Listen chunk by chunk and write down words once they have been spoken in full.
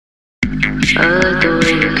I like the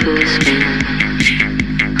way you kiss me.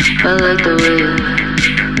 I like the way you,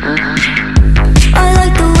 I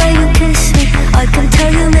like the way you kiss me. I can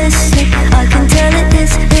tell you miss me. I can tell it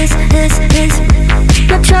is.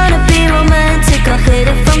 Not trying to be romantic, I'll hit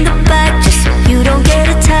it from the back just so you don't get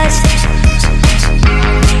attached.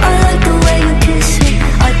 I like the way you kiss me.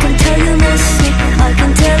 I can tell you miss me. I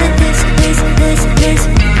can tell it is.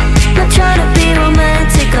 Not trying to be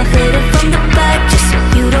romantic, I'll hit it from the back just so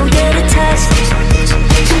you don't get attached.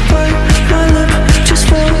 You bite my lip just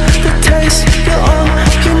for the taste. You're on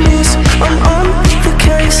your knees, I'm on the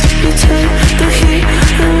case. You take the heat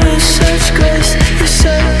and with such grace. You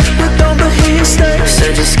say we're done but here you stay.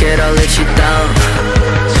 said you're scared I'll let you down.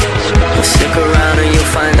 Well, stick around and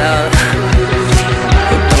you'll find out.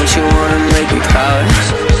 But don't you wanna make me proud?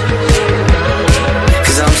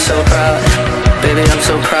 Cause I'm so proud, baby, I'm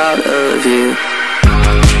so proud of you.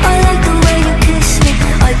 I like the way you kiss me.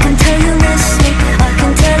 I can tell you miss me. I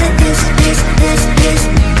can tell it is.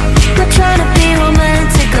 Not trying to be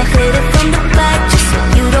romantic, I'll hit it from the back just so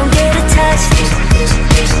you don't get attached.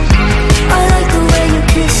 I like the way you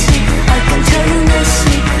kiss me. I can tell you miss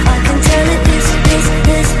me. I can tell it is.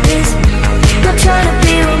 Not trying to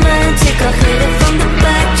be romantic, I'll hit it from the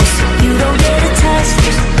back just so you don't get attached.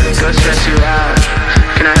 Do I stress you out?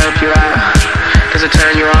 Can I help you out? Does it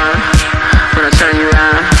turn you on? When I turn you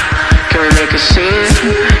around, can we make a scene?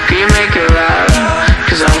 Can you make it loud?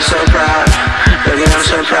 Cause I'm so proud, baby, I'm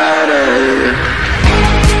so proud of you.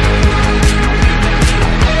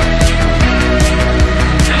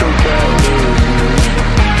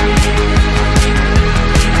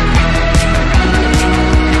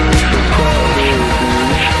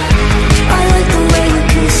 I like the way you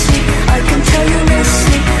kiss me. I can tell you miss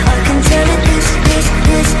me. I can tell it is.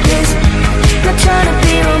 Not trying to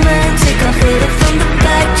be romantic, I'll hit it from the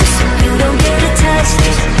back just so you don't get attached.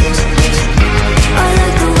 I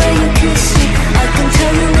like the way you kiss me. I can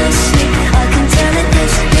tell you miss me. I can tell it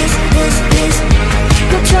is.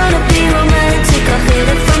 Not trying to be romantic, I'll hit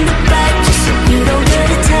it from the back just so you don't get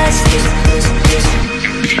attached.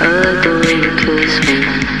 I like the way you kiss me.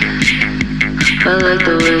 I like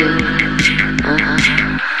the way you